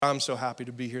I'm so happy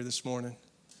to be here this morning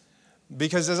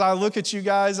because as I look at you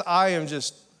guys,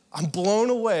 I'm blown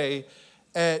away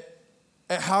at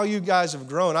how you guys have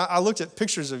grown. I looked at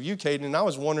pictures of you, Caden, and I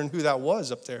was wondering who that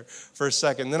was up there for a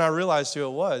second. Then I realized who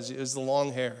it was. It was the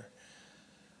long hair.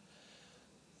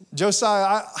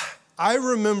 Josiah, I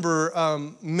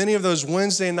remember many of those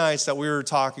Wednesday nights that we were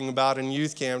talking about in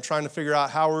youth camp, trying to figure out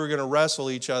how we were going to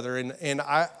wrestle each other. And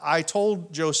I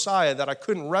told Josiah that I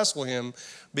couldn't wrestle him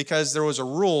because there was a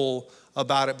rule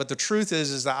about it. But the truth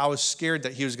is that I was scared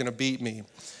that he was going to beat me.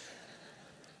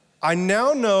 I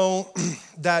now know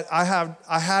that I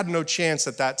had no chance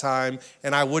at that time,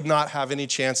 and I would not have any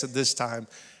chance at this time.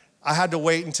 I had to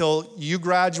wait until you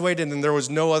graduated and there was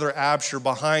no other Absher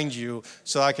behind you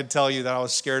so I could tell you that I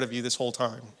was scared of you this whole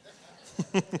time.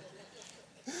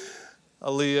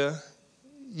 Aaliyah,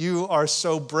 you are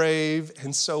so brave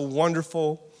and so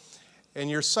wonderful, and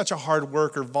you're such a hard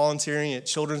worker volunteering at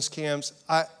children's camps.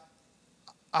 I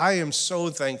am so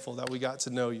thankful that we got to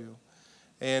know you,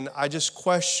 and I just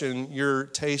question your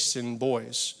taste in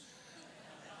boys.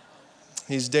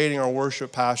 He's dating our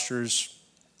worship pastor's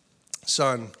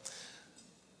son.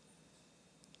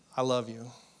 I love you.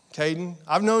 Caden,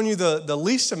 I've known you the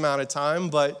least amount of time,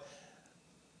 but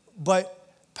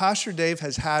Pastor Dave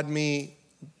has had me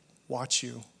watch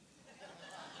you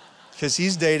because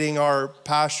he's dating our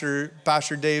Pastor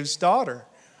Dave's daughter.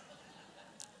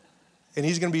 And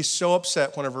he's going to be so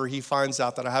upset whenever he finds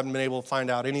out that I haven't been able to find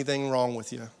out anything wrong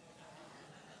with you.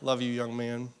 Love you, young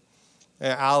man.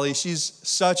 And Allie, she's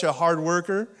such a hard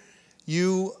worker.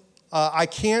 I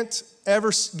can't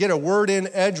ever get a word in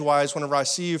edgewise whenever I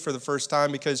see you for the first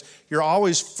time because you're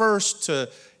always first to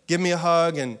give me a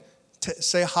hug and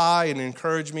say hi and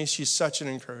encourage me. She's such an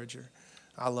encourager.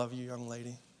 I love you, young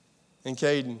lady. And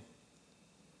Caden.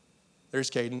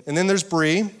 There's Caden. And then there's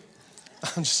Bree.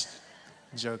 I'm just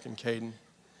joking, Caden.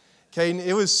 Caden,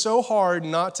 it was so hard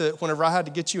not to, whenever I had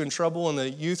to get you in trouble in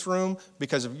the youth room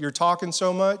because of you're talking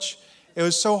so much, it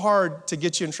was so hard to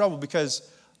get you in trouble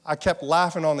because I kept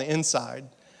laughing on the inside.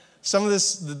 Some of the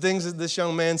things that this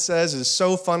young man says is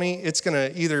so funny, it's going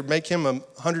to either make him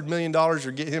 $100 million or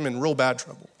get him in real bad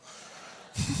trouble.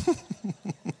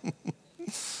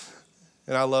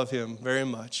 And I love him very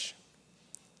much.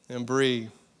 And Bree,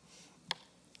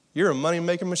 you're a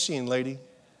money-making machine, lady.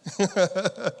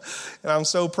 And I'm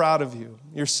so proud of you.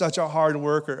 You're such a hard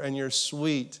worker, and you're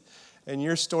sweet. And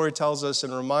your story tells us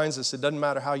and reminds us it doesn't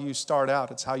matter how you start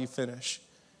out, it's how you finish.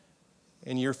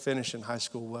 And you're finishing high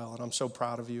school well, and I'm so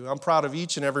proud of you. I'm proud of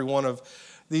each and every one of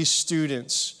these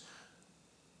students.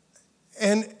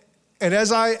 And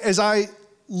as I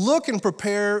look and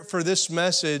prepare for this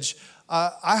message,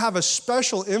 I have a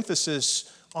special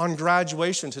emphasis on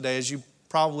graduation today, as you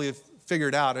probably have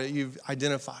figured out, you've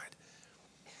identified.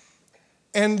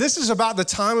 And this is about the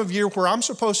time of year where I'm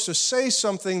supposed to say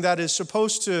something that is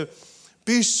supposed to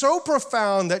be so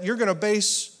profound that you're going to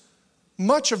base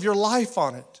much of your life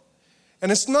on it.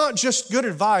 And it's not just good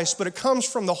advice, but it comes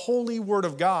from the holy word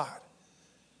of God.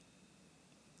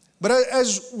 But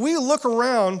as we look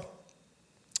around,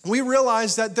 we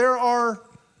realize that there are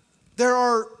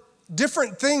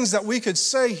different things that we could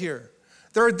say here.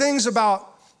 There are things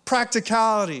about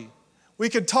practicality. We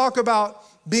could talk about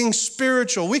being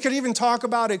spiritual. We could even talk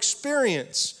about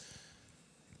experience.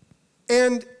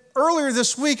 And earlier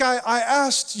this week, I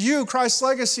asked you, Christ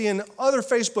Legacy, and other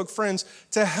Facebook friends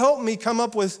to help me come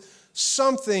up with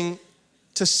something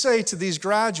to say to these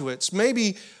graduates,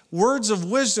 maybe words of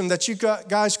wisdom that you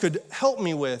guys could help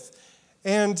me with.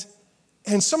 And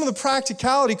some of the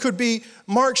practicality could be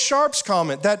Mark Sharp's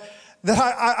comment that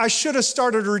I should have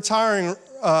started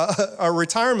a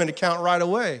retirement account right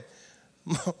away.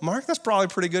 Mark, that's probably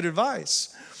pretty good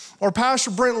advice. Or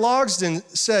Pastor Brent Logsdon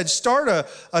said, start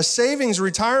a savings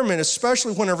retirement,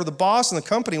 especially whenever the boss and the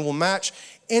company will match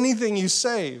anything you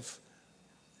save,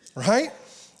 right?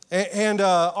 And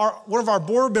one of our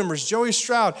board members, Joey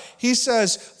Stroud, he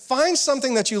says, find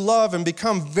something that you love and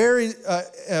become very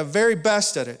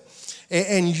best at it.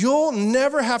 And you'll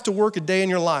never have to work a day in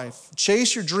your life.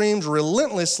 Chase your dreams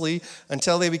relentlessly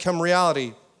until they become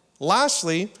reality.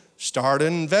 Lastly, start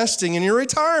investing in your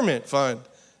retirement fund,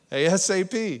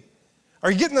 ASAP. Are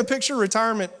you getting the picture?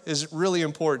 Retirement is really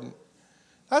important.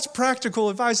 That's practical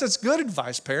advice. That's good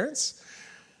advice, parents.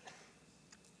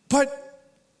 But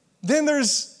then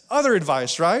there's other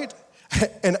advice, right?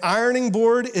 An ironing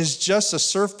board is just a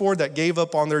surfboard that gave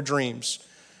up on their dreams.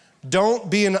 Don't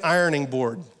be an ironing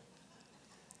board.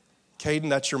 Caden,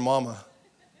 that's your mama.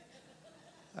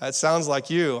 That sounds like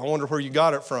you. I wonder where you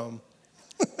got it from.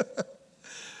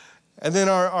 And then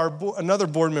another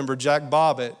board member, Jack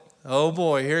Bobbitt, Oh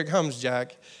boy, here it comes,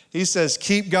 Jack. He says,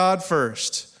 keep God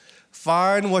first.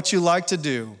 Find what you like to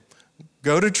do.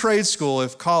 Go to trade school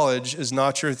if college is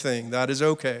not your thing. That is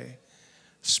okay.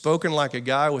 Spoken like a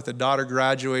guy with a daughter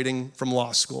graduating from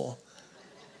law school.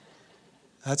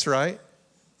 That's right.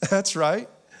 That's right.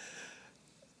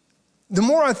 The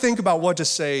more I think about what to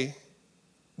say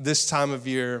this time of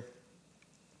year,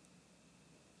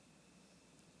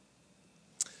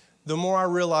 the more I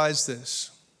realize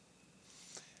this,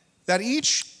 that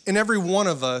each and every one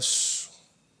of us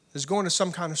is going to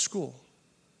some kind of school.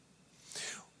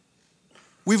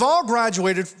 We've all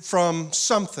graduated from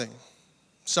something.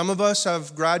 Some of us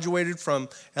have graduated from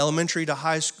elementary to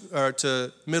high school, or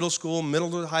to middle school,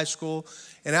 middle to high school.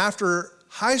 And after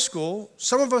high school,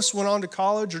 some of us went on to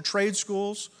college or trade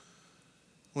schools.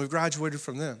 And we've graduated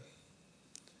from them.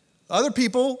 Other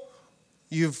people,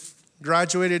 you've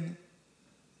graduated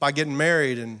by getting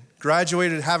married and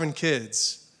graduated having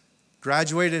kids,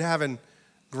 graduated having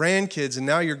grandkids, and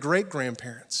now you're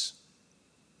great-grandparents.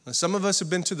 And some of us have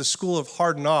been to the school of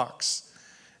hard knocks,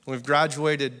 and we've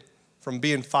graduated from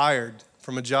being fired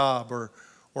from a job or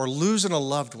losing a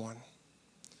loved one.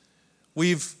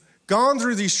 We've gone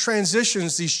through these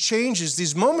transitions, these changes,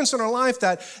 these moments in our life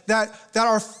that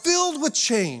are filled with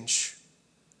change.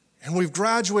 And we've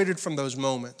graduated from those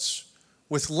moments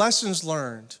with lessons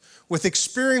learned, with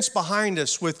experience behind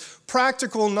us, with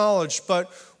practical knowledge,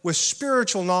 but with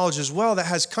spiritual knowledge as well that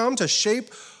has come to shape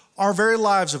our very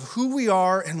lives of who we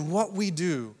are and what we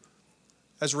do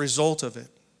as a result of it.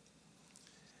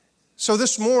 So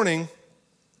this morning,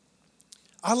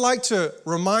 I'd like to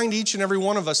remind each and every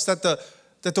one of us that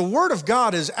the Word of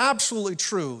God is absolutely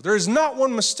true. There is not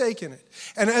one mistake in it.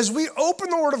 And as we open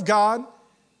the Word of God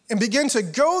and begin to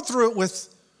go through it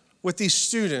with these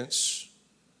students,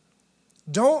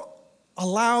 don't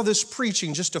allow this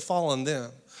preaching just to fall on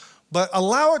them, but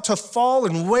allow it to fall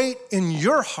and wait in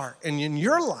your heart and in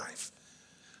your life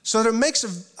so that it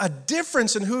makes a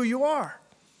difference in who you are.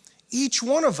 Each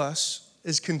one of us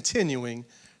is continuing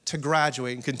to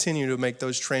graduate and continue to make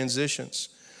those transitions.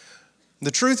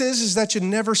 The truth is that you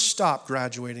never stop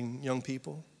graduating, young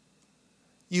people.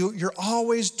 You're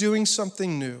always doing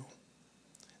something new.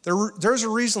 There's a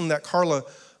reason that Carla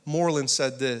Moreland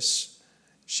said this.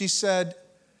 She said,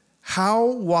 how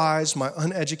wise my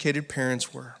uneducated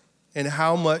parents were and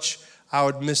how much I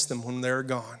would miss them when they're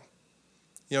gone.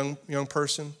 Young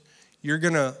person, you're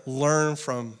going to learn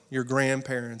from your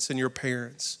grandparents and your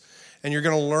parents, and you're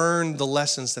going to learn the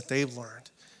lessons that they've learned.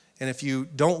 And if you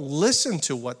don't listen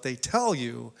to what they tell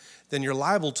you, then you're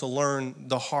liable to learn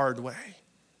the hard way.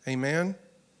 Amen?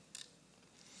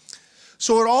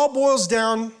 So it all boils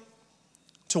down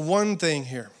to one thing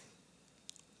here.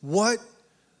 What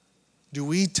do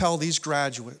we tell these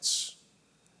graduates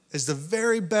is the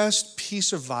very best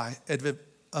piece of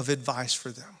advice for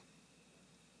them?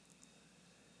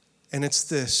 And it's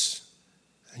this.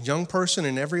 A young person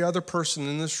and every other person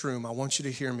in this room, I want you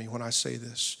to hear me when I say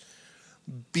this.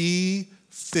 Be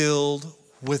filled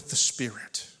with the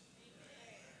Spirit.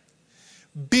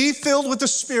 Be filled with the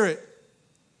Spirit.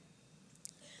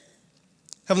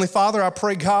 Heavenly Father, I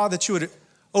pray, God, that you would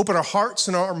open our hearts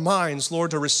and our minds,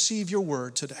 Lord, to receive your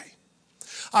word today.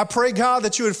 I pray, God,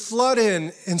 that you would flood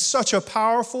in such a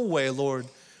powerful way, Lord,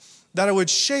 that it would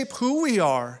shape who we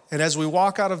are. And as we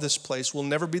walk out of this place, we'll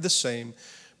never be the same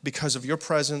because of your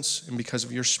presence and because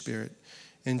of your Spirit.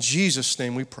 In Jesus'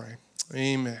 name we pray.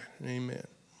 Amen. Amen.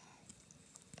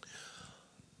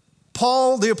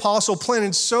 Paul, the apostle,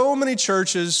 planted so many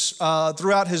churches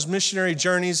throughout his missionary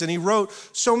journeys, and he wrote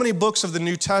so many books of the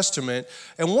New Testament.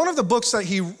 And one of the books that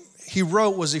he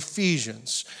wrote was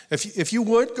Ephesians. If you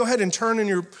would, go ahead and turn in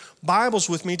your Bibles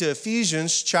with me to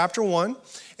Ephesians chapter 1.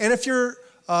 And if you're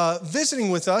visiting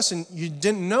with us and you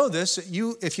didn't know this,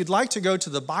 if you'd like to go to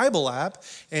the Bible app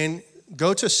and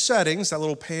go to settings, that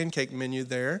little pancake menu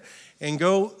there, and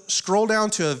go scroll down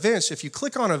to events. If you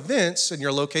click on events and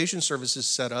your location service is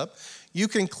set up, you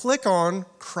can click on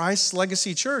Christ's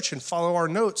Legacy Church and follow our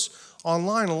notes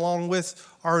online along with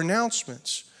our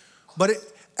announcements. But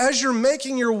as you're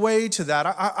making your way to that,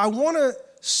 I want to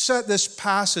set this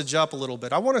passage up a little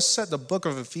bit. I want to set the book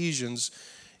of Ephesians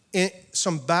in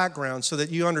some background so that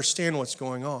you understand what's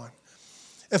going on.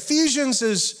 Ephesians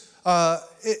is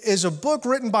a book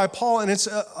written by Paul, and it's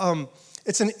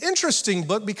an interesting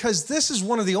book because this is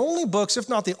one of the only books, if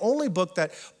not the only book,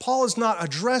 that Paul is not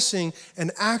addressing an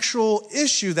actual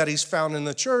issue that he's found in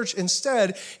the church.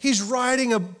 Instead, he's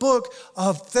writing a book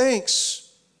of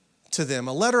thanks to them,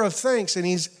 a letter of thanks, and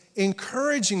he's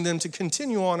encouraging them to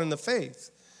continue on in the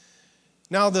faith.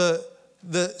 Now, the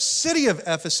the city of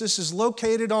Ephesus is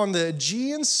located on the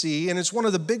Aegean Sea, and it's one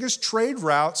of the biggest trade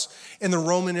routes in the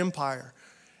Roman Empire.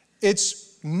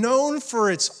 It's known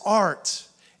for its art.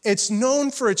 It's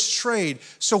known for its trade.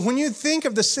 So when you think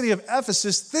of the city of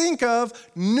Ephesus, think of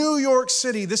New York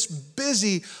City, this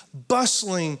busy,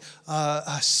 bustling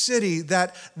city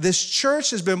that this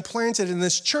church has been planted, and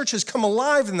this church has come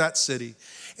alive in that city.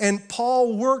 And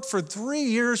Paul worked for 3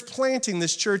 years planting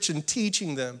this church and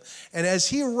teaching them. And as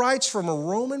he writes from a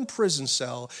Roman prison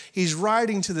cell, he's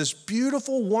writing to this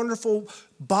beautiful, wonderful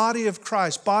body of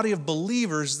Christ, body of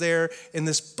believers there in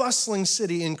this bustling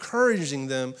city, encouraging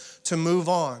them to move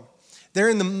on. They're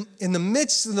in the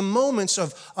midst of the moments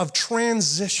of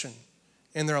transition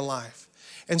in their life.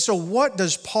 And so what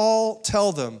does Paul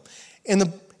tell them?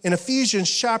 In Ephesians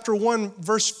chapter 1,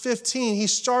 verse 15, he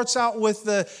starts out with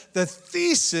the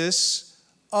thesis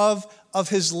of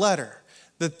his letter.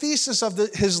 The thesis of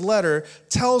his letter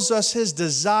tells us his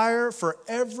desire for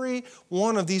every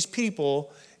one of these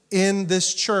people in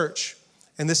this church.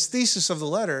 And this thesis of the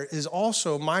letter is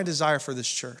also my desire for this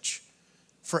church,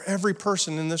 for every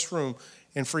person in this room,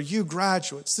 and for you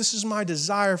graduates. This is my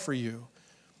desire for you.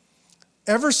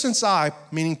 Ever since I,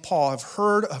 meaning Paul, have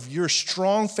heard of your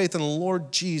strong faith in the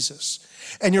Lord Jesus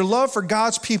and your love for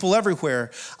God's people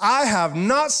everywhere, I have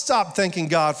not stopped thanking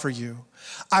God for you.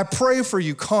 I pray for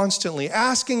you constantly,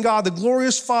 asking God, the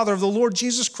glorious Father of the Lord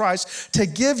Jesus Christ, to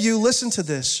give you, listen to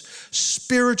this,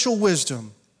 spiritual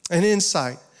wisdom and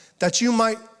insight, that you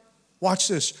might, watch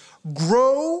this,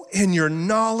 grow in your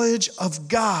knowledge of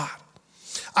God.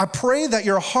 I pray that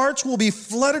your hearts will be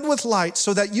flooded with light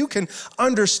so that you can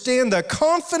understand the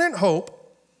confident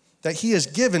hope that he has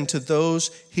given to those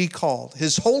he called,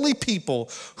 his holy people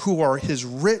who are his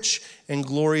rich and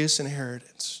glorious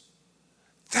inheritance.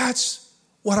 That's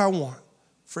what I want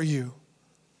for you.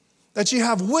 That you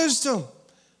have wisdom,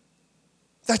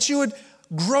 that you would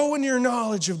grow in your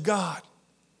knowledge of God,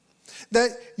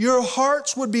 that your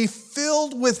hearts would be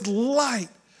filled with light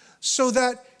so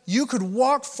that you could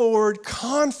walk forward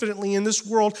confidently in this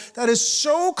world that is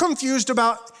so confused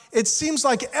about, it seems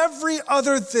like, every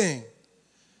other thing.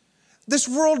 This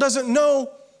world doesn't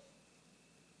know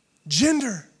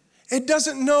gender. It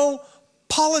doesn't know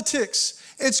politics.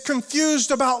 It's confused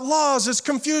about laws. It's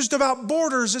confused about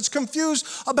borders. It's confused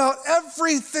about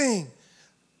everything.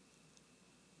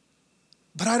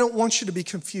 But I don't want you to be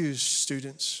confused,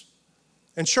 students.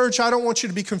 And church, I don't want you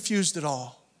to be confused at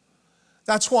all.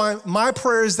 That's why my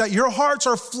prayer is that your hearts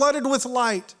are flooded with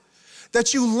light,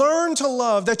 that you learn to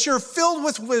love, that you're filled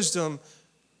with wisdom,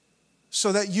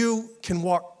 so that you can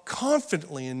walk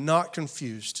confidently and not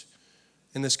confused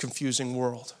in this confusing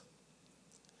world.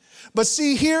 But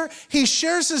see here, he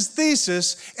shares his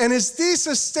thesis, and his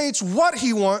thesis states what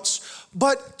he wants,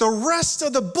 but the rest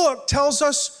of the book tells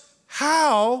us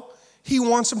how he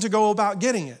wants him to go about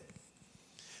getting it.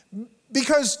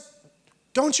 Because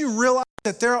don't you realize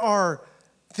that there are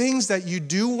things that you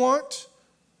do want?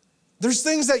 There's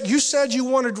things that you said you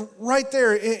wanted right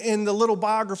there in the little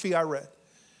biography I read.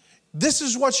 This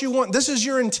is what you want. This is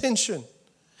your intention.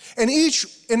 And each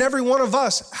and every one of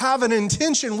us have an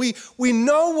intention. We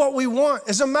know what we want.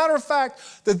 As a matter of fact,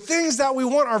 the things that we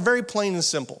want are very plain and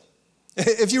simple.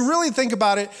 If you really think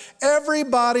about it,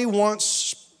 everybody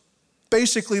wants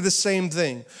basically the same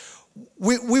thing.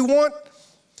 We want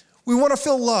to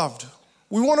feel loved.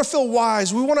 We want to feel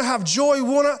wise. We want to have joy.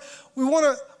 We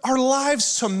want our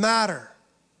lives to matter.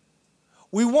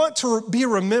 We want to be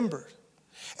remembered.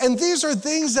 And these are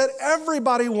things that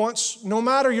everybody wants, no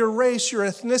matter your race, your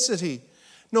ethnicity,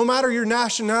 no matter your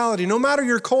nationality, no matter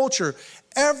your culture.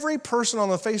 Every person on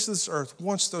the face of this earth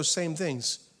wants those same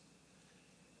things.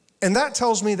 And that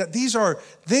tells me that these are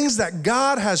things that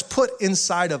God has put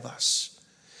inside of us.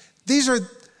 These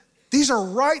are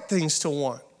right things to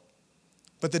want.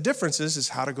 But the difference is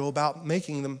how to go about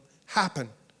making them happen.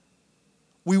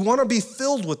 We want to be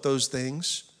filled with those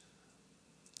things.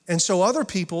 And so other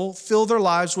people fill their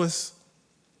lives with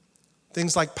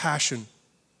things like passion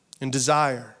and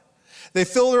desire. They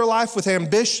fill their life with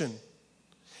ambition.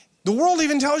 The world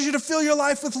even tells you to fill your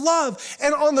life with love.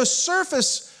 And on the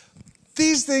surface,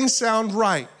 these things sound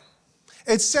right.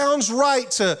 It sounds right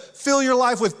to fill your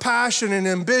life with passion and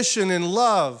ambition and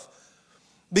love,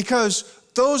 because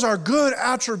those are good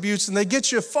attributes and they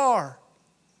get you far.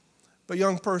 But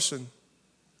young person,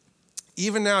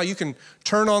 even now you can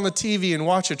turn on the TV and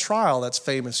watch a trial that's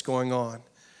famous going on.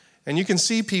 And you can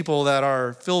see people that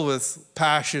are filled with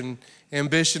passion,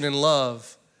 ambition, and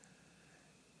love.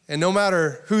 And no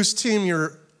matter whose team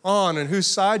you're on and whose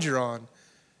side you're on,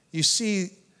 you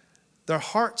see their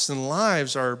hearts and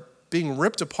lives are being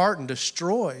ripped apart and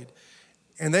destroyed.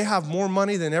 and they have more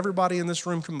money than everybody in this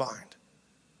room combined.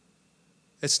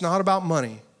 It's not about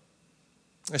money.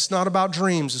 It's not about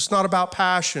dreams. It's not about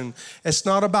passion. It's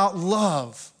not about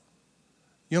love.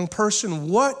 Young person,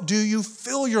 what do you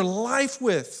fill your life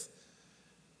with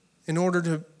in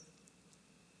order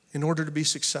to be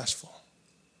successful?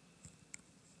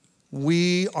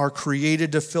 We are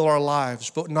created to fill our lives,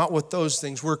 but not with those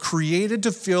things. We're created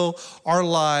to fill our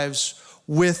lives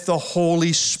with the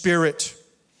Holy Spirit.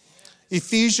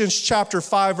 Ephesians chapter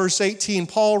 5, verse 18,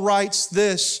 Paul writes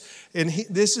this, and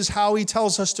this is how he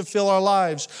tells us to fill our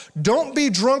lives. Don't be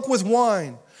drunk with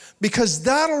wine, because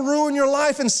that'll ruin your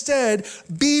life. Instead,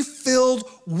 be filled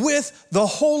with the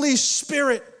Holy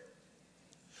Spirit.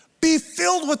 Be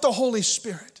filled with the Holy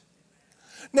Spirit.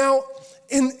 Now,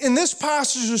 in this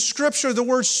passage of Scripture, the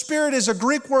word Spirit is a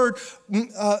Greek word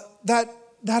that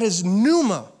is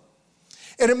pneuma.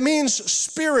 And it means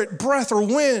spirit, breath, or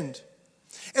wind.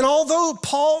 And although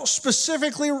Paul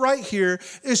specifically right here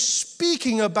is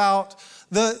speaking about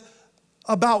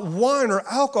wine or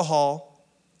alcohol,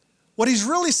 what he's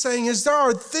really saying is there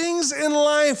are things in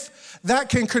life that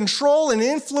can control and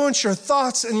influence your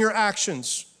thoughts and your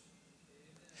actions.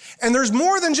 And there's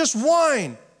more than just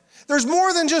wine. There's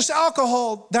more than just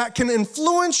alcohol that can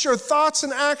influence your thoughts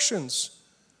and actions.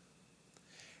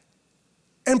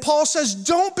 And Paul says,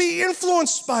 don't be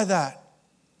influenced by that.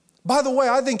 By the way,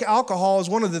 I think alcohol is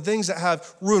one of the things that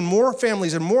have ruined more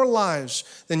families and more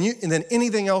lives than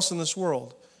anything else in this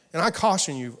world. And I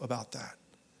caution you about that.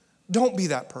 Don't be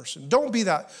that person. Don't be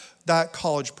that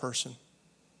college person.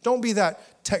 Don't be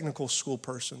that technical school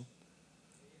person.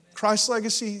 Christ's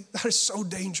legacy, that is so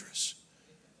dangerous.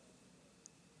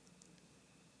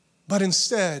 But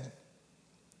instead,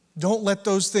 don't let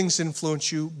those things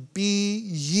influence you. Be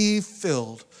ye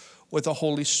filled with the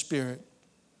Holy Spirit.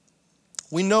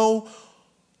 We know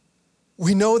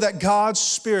that God's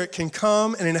Spirit can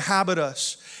come and inhabit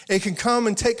us. It can come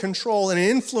and take control and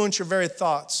influence your very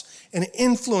thoughts and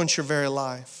influence your very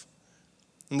life.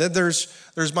 And then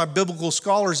there's my biblical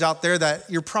scholars out there that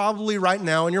you're probably right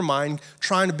now in your mind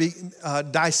trying to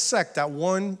dissect that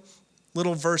one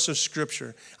little verse of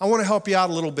Scripture. I want to help you out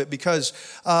a little bit because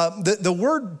the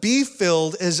word be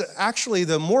filled is actually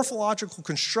the morphological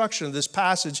construction of this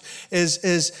passage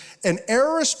is an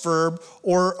aorist verb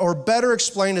or better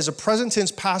explained as a present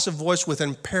tense passive voice with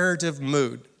imperative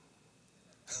mood.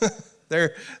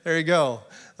 There you go.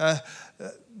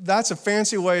 That's a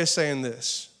fancy way of saying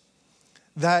this.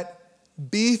 That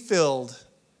be filled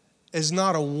is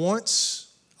not a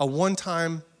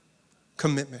one-time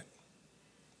commitment.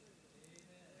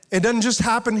 It doesn't just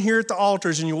happen here at the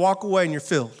altars and you walk away and you're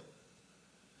filled.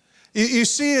 You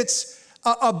see, it's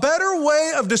a better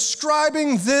way of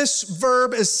describing this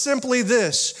verb is simply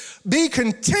this. Be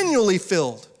continually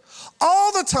filled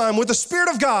all the time with the Spirit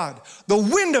of God, the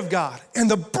wind of God,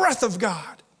 and the breath of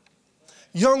God.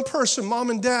 Young person, mom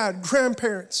and dad,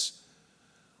 grandparents,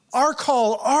 our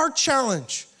call, our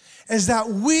challenge is that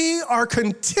we are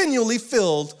continually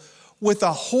filled with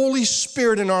the Holy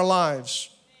Spirit in our lives.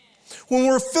 When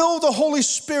we're filled with the Holy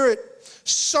Spirit,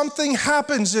 something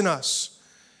happens in us.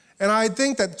 And I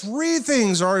think that three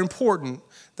things are important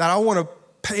that I want to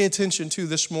pay attention to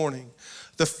this morning.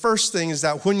 The first thing is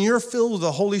that when you're filled with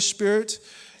the Holy Spirit,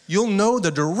 you'll know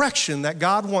the direction that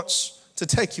God wants to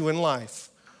take you in life.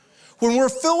 When we're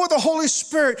filled with the Holy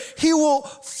Spirit, He will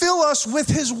fill us with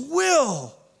His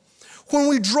will. When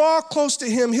we draw close to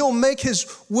Him, He'll make His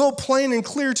will plain and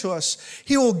clear to us.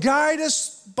 He will guide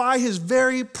us by His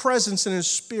very presence and His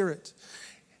Spirit.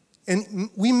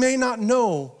 And we may not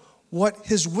know what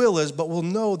His will is, but we'll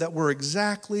know that we're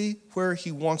exactly where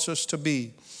He wants us to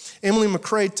be. Emily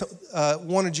McCrae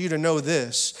wanted you to know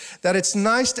this, that it's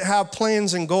nice to have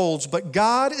plans and goals, but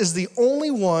God is the only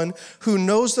one who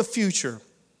knows the future.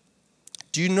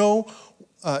 Do you know,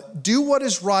 do what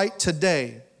is right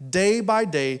today, day by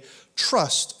day,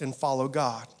 trust and follow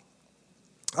God.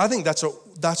 I think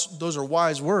those are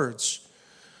wise words.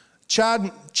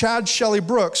 Chad Shelley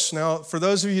Brooks. Now, for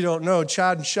those of you who don't know,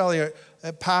 Chad and Shelley are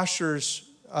pastors'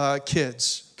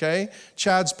 kids, okay?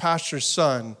 Chad's pastor's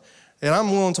son. And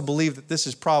I'm willing to believe that this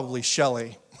is probably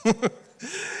Shelley.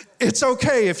 It's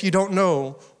okay if you don't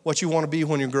know what you want to be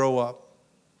when you grow up.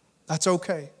 That's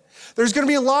okay. There's going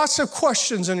to be lots of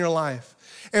questions in your life.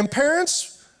 And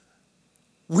parents,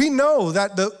 we know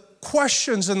that the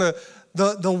questions and the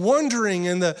wondering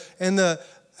and the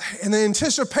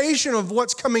anticipation of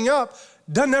what's coming up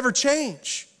doesn't ever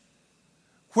change.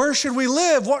 Where should we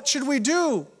live? What should we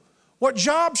do? What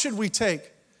job should we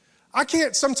take? I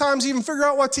can't sometimes even figure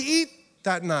out what to eat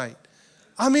that night.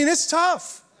 I mean, it's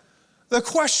tough. The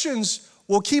questions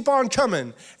will keep on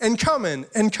coming and coming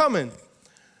and coming.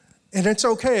 And it's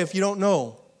okay if you don't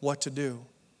know what to do.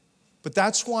 But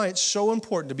that's why it's so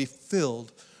important to be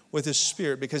filled with His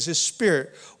Spirit, because His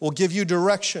Spirit will give you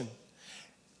direction.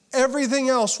 Everything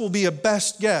else will be a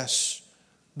best guess.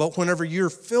 But whenever you're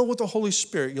filled with the Holy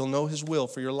Spirit, you'll know His will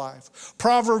for your life.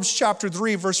 Proverbs chapter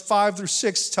 3, verse 5 through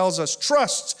 6 tells us,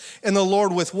 trust in the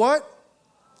Lord with what?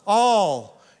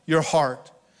 All your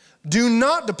heart. Do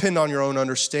not depend on your own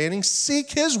understanding. Seek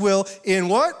His will in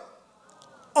what?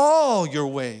 All your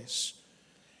ways.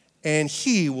 And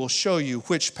He will show you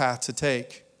which path to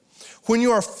take. When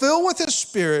you are filled with His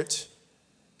Spirit,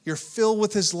 you're filled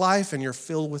with His life and you're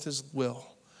filled with His will.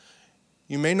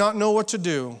 You may not know what to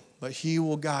do, but He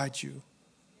will guide you.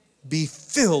 Be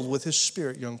filled with His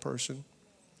Spirit, young person.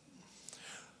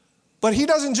 But He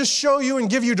doesn't just show you and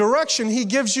give you direction, He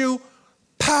gives you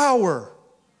power.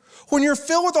 When you're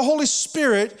filled with the Holy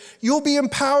Spirit, you'll be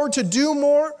empowered to do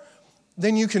more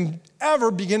than you can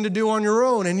ever begin to do on your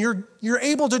own. And you're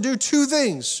able to do two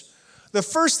things. The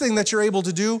first thing that you're able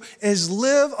to do is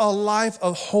live a life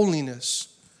of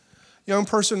holiness. Young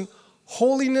person,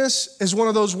 holiness is one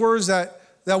of those words that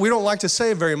we don't like to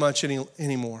say very much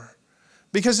anymore,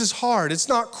 because it's hard. It's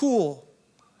not cool.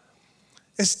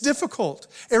 It's difficult.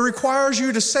 It requires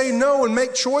you to say no and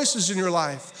make choices in your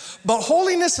life. But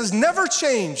holiness has never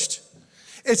changed.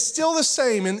 It's still the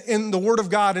same in the Word of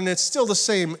God, and it's still the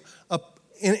same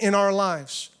in our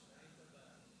lives.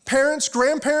 Parents,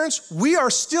 grandparents, we are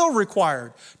still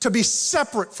required to be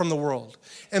separate from the world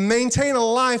and maintain a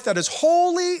life that is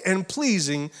holy and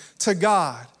pleasing to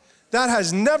God. That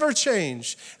has never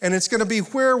changed, and it's going to be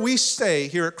where we stay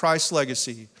here at Christ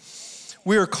Legacy.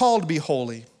 We are called to be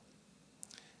holy.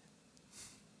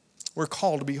 We're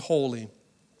called to be holy.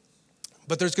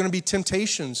 But there's going to be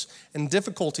temptations and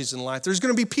difficulties in life. There's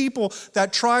going to be people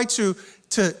that try to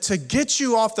get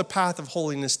you off the path of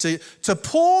holiness, to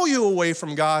pull you away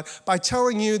from God by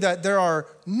telling you that there are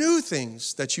new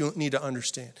things that you need to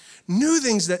understand, new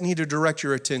things that need to direct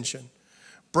your attention.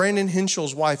 Brandon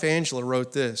Henschel's wife, Angela,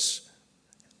 wrote this.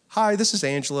 Hi, this is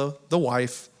Angela, the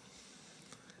wife.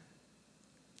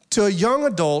 To a young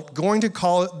adult going to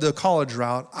the college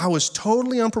route, I was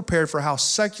totally unprepared for how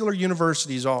secular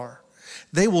universities are.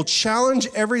 They will challenge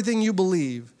everything you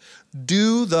believe.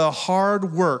 Do the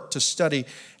hard work to study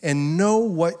and know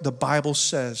what the Bible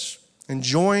says. And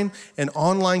join an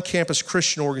online campus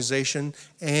Christian organization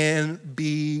and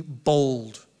be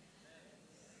bold.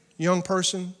 Young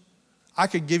person, I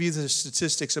could give you the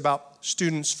statistics about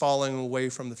students falling away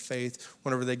from the faith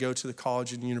whenever they go to the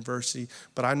college and university,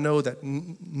 but I know that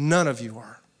none of you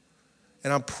are.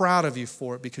 And I'm proud of you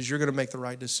for it, because you're going to make the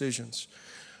right decisions.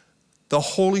 The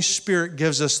Holy Spirit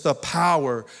gives us the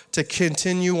power to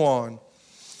continue on.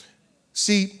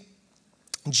 See,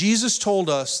 Jesus told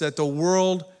us that the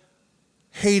world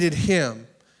hated Him,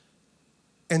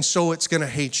 and so it's going to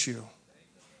hate you.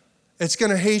 It's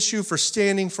going to hate you for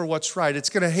standing for what's right.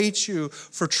 It's going to hate you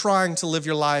for trying to live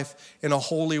your life in a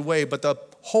holy way. But the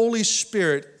Holy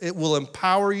Spirit, it will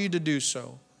empower you to do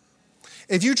so.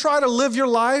 If you try to live your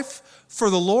life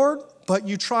for the Lord, but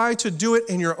you try to do it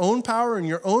in your own power, in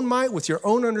your own might, with your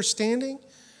own understanding,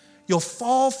 you'll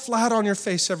fall flat on your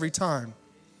face every time.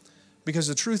 Because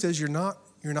the truth is, you're not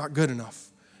good enough.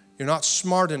 You're not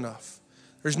smart enough.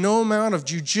 There's no amount of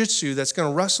jujitsu that's going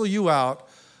to wrestle you out,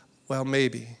 well,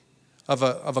 maybe,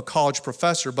 of a college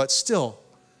professor, but still,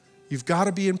 you've got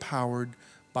to be empowered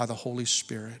by the Holy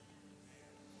Spirit.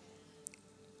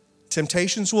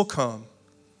 Temptations will come,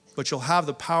 but you'll have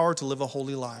the power to live a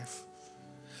holy life.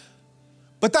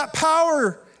 But that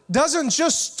power doesn't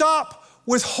just stop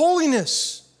with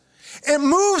holiness. It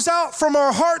moves out from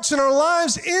our hearts and our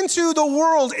lives into the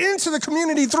world, into the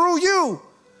community through you.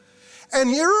 And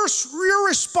your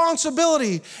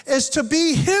responsibility is to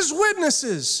be His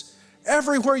witnesses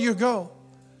everywhere you go.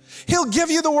 He'll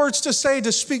give you the words to say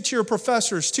to speak to your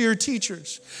professors, to your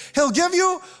teachers. He'll give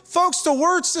you, folks, the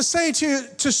words to say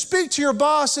to speak to your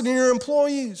boss and your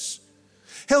employees.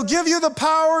 He'll give you the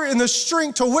power and the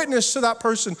strength to witness to that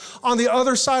person on the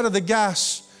other side of the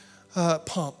gas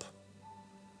pump.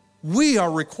 We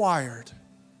are required.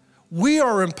 We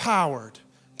are empowered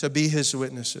to be His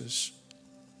witnesses.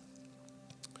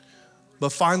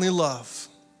 But finally, love.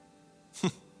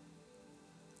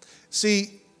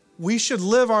 See, we should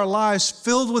live our lives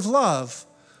filled with love,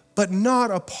 but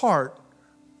not apart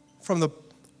from the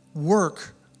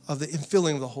work of the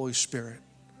infilling of the Holy Spirit.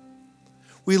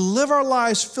 We live our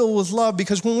lives filled with love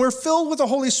because when we're filled with the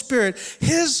Holy Spirit,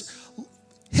 His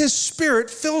Spirit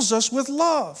fills us with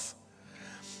love.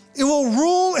 It will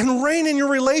rule and reign in your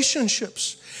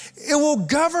relationships. It will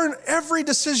govern every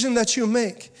decision that you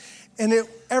make. And it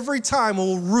every time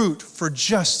will root for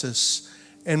justice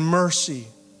and mercy.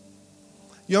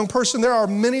 Young person, there are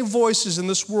many voices in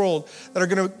this world that are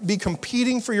going to be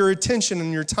competing for your attention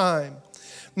and your time.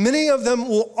 Many of them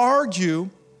will argue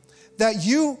that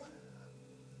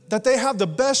they have the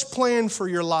best plan for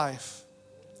your life.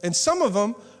 And some of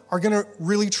them are going to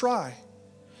really try.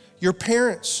 Your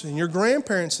parents and your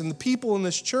grandparents and the people in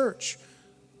this church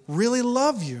really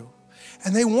love you.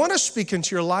 And they want to speak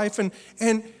into your life. And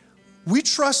we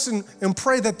trust and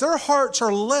pray that their hearts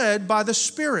are led by the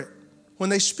Spirit when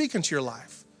they speak into your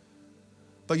life.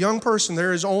 But young person,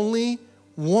 there is only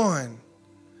one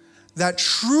that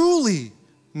truly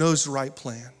knows the right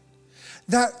plan,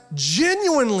 that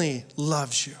genuinely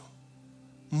loves you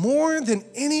more than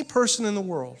any person in the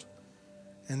world.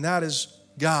 And that is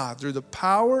God, through the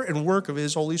power and work of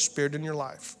His Holy Spirit in your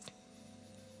life.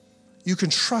 You can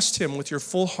trust Him with your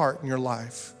full heart in your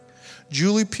life.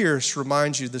 Julie Pierce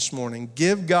reminds you this morning,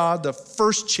 give God the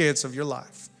first chance of your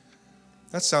life.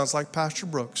 That sounds like Pastor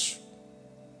Brooks.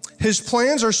 His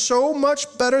plans are so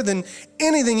much better than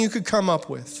anything you could come up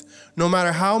with. No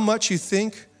matter how much you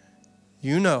think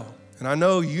you know. And I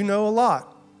know you know a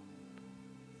lot,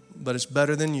 but it's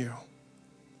better than you.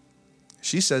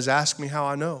 She says, ask me how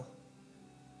I know.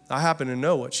 I happen to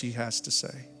know what she has to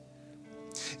say.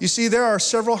 You see, there are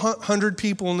several hundred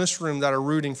people in this room that are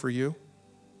rooting for you.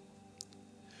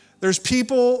 There's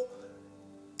people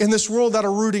in this world that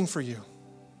are rooting for you.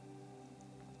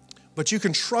 But you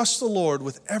can trust the Lord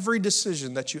with every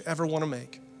decision that you ever want to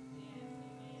make,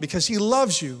 because He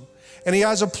loves you and He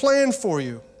has a plan for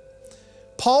you.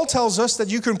 Paul tells us that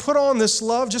you can put on this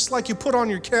love just like you put on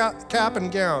your cap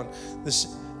and gown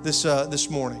this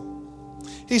morning.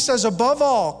 He says, above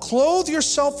all, clothe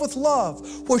yourself with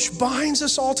love, which binds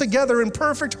us all together in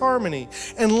perfect harmony.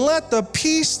 And let the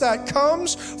peace that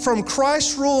comes from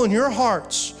Christ rule in your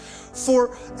hearts.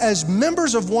 For as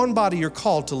members of one body, you're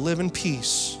called to live in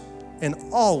peace and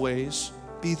always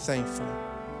be thankful.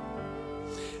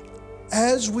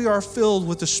 As we are filled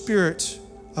with the Spirit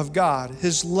of God,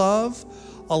 His love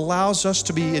allows us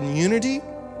to be in unity.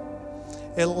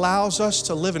 It allows us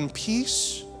to live in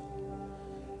peace.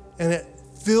 And it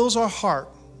fills our heart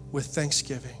with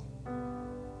thanksgiving.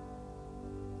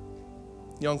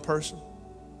 Young person,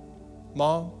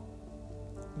 mom,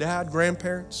 dad,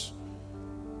 grandparents,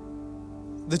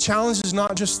 the challenge is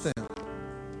not just them,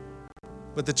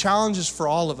 but the challenge is for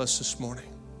all of us this morning.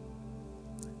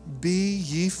 Be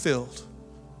ye filled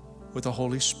with the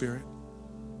Holy Spirit.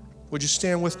 Would you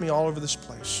stand with me all over this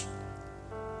place?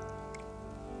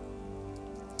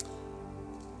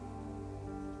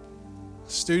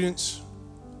 Students,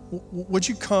 would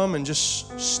you come and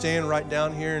just stand right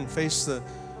down here and face the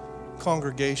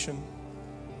congregation?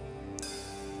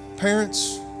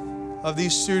 Parents of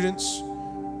these students,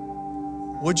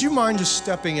 would you mind just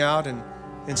stepping out and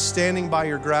standing by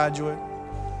your graduate?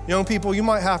 Young people, you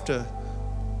might have to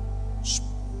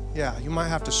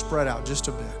spread out just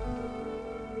a bit.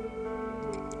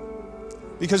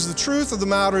 Because the truth of the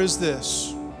matter is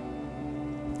this,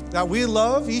 that we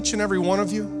love each and every one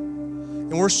of you,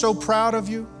 and we're so proud of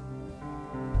you.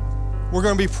 We're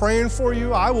going to be praying for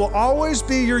you. I will always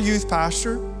be your youth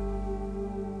pastor.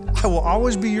 I will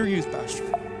always be your youth pastor.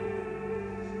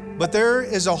 But there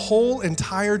is a whole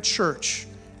entire church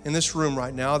in this room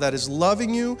right now that is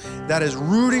loving you, that is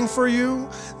rooting for you,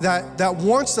 that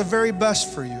wants the very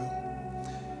best for you.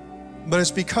 But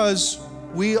it's because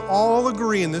we all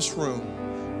agree in this room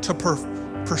to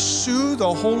pursue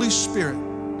the Holy Spirit,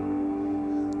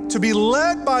 to be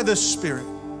led by the Spirit,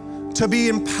 to be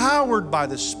empowered by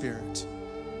the Spirit,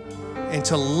 and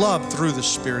to love through the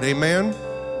Spirit. Amen?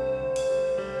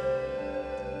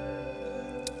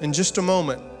 In just a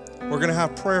moment, we're going to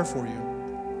have prayer for you.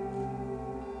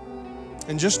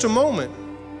 In just a moment,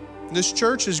 this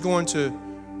church is going to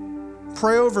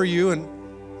pray over you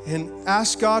and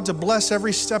ask God to bless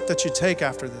every step that you take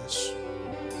after this.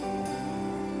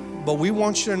 But we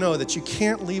want you to know that you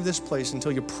can't leave this place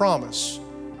until you promise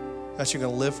that you're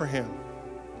going to live for Him.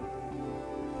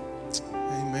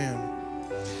 Amen.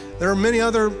 There are many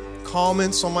other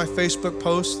comments on my Facebook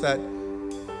post that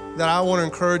I want to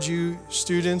encourage you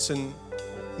students and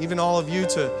even all of you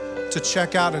to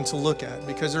check out and to look at,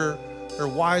 because they're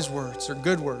wise words, they're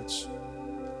good words.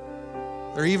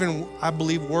 They're even, I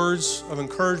believe, words of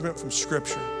encouragement from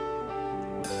Scripture.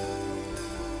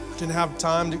 Didn't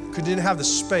have the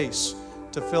space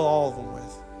to fill all of them with.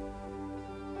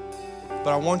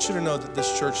 But I want you to know that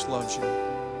this church loves you.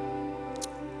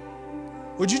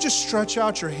 Would you just stretch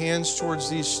out your hands towards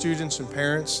these students and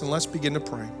parents, and let's begin to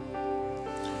pray.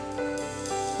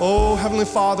 Oh, Heavenly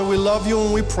Father, we love you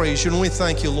and we praise you and we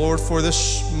thank you, Lord, for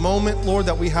this moment, Lord,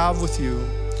 that we have with you.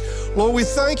 Lord, we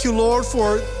thank you, Lord,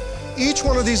 for each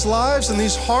one of these lives and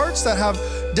these hearts that have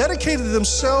dedicated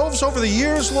themselves over the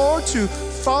years, Lord, to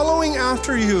following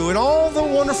after you, and all the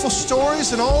wonderful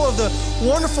stories and all of the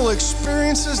wonderful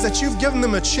experiences that you've given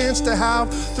them a chance to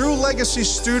have through Legacy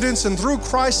Students and through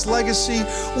Christ's legacy.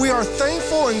 We are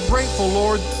thankful and grateful,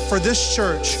 Lord, for this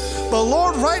church. But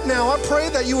Lord, right now, I pray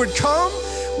that you would come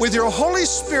with your Holy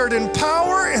Spirit in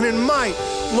power and in might,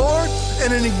 Lord,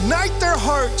 and ignite their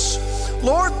hearts.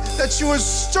 Lord, that you would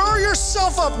stir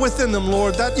yourself up within them,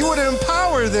 Lord, that you would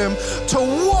empower them to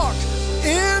walk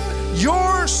in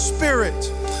your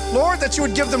Spirit. Lord, that you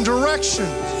would give them direction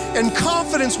and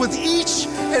confidence with each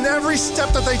and every step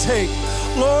that they take.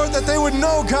 Lord, that they would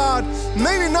know, God,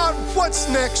 maybe not what's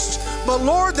next, but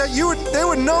Lord, that they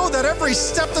would know that every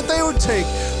step that they would take,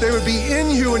 they would be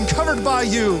in you and covered by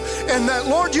you, and that,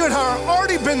 Lord, you had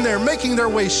already been there making their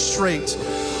way straight.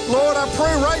 Lord, I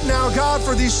pray right now, God,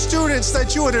 for these students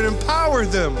that you would empower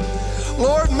them.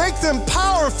 Lord, make them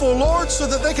powerful, Lord, so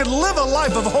that they could live a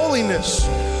life of holiness.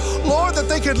 Lord, that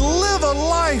they could live a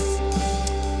life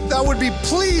that would be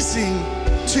pleasing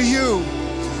to you.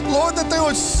 Lord, that they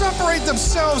would separate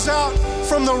themselves out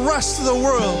from the rest of the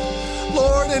world,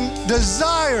 Lord, and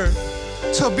desire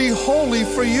to be holy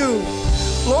for you.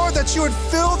 Lord, that you would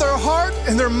fill their heart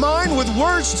and their mind with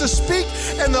words to speak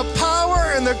and the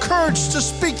power and the courage to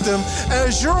speak them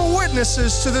as your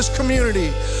witnesses to this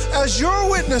community, as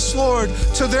your witness, Lord,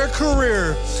 to their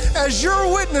career, as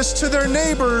your witness to their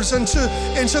neighbors and to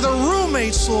their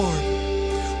roommates, Lord.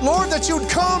 Lord, that you would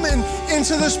come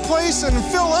into this place and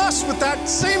fill us with that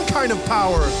same kind of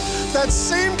power, that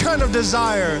same kind of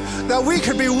desire, that we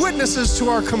could be witnesses to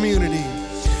our community.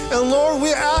 And Lord,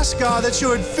 we ask, God, that you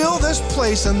would fill this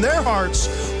place and their hearts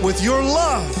with your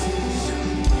love.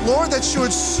 Lord, that you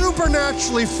would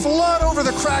supernaturally flood over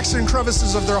the cracks and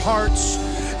crevices of their hearts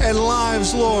and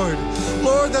lives, Lord.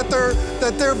 Lord, that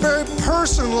their very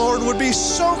person, Lord, would be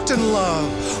soaked in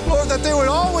love. Lord, that they would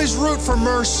always root for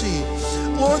mercy.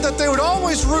 Lord, that they would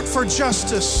always root for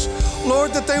justice.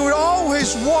 Lord, that they would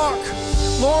always walk,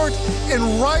 Lord,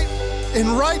 in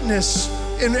rightness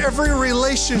in every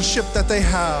relationship that they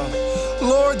have.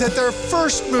 Lord, that their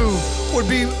first move would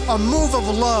be a move of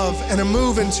love and a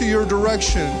move into your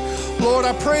direction. Lord,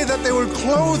 I pray that they would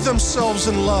clothe themselves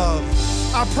in love.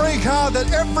 I pray, God,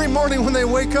 that every morning when they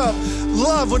wake up,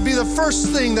 love would be the first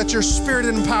thing that your Spirit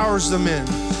empowers them in.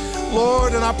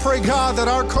 Lord, and I pray, God, that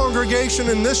our congregation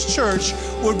in this church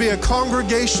would be a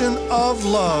congregation of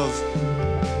love.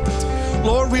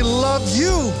 Lord, we love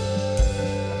you,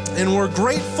 and we're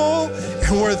grateful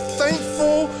and we're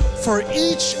thankful for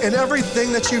each and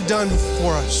everything that you've done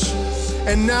for us.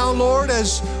 And now, Lord,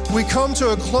 as we come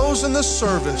to a close in this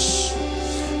service,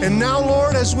 and now,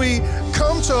 Lord, as we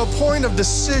come to a point of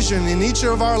decision in each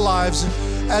of our lives,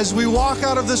 as we walk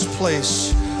out of this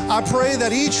place, I pray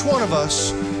that each one of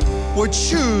us would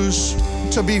choose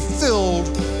to be filled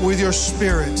with your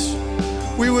Spirit.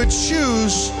 We would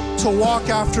choose to walk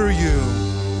after you.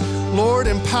 Lord,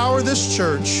 empower this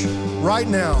church right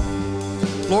now.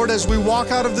 Lord, as we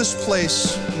walk out of this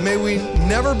place, may we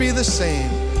never be the same,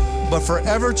 but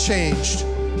forever changed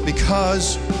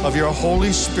because of your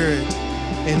Holy Spirit.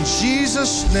 In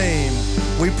Jesus' name,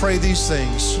 we pray these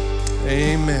things.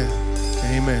 Amen.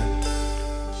 Amen.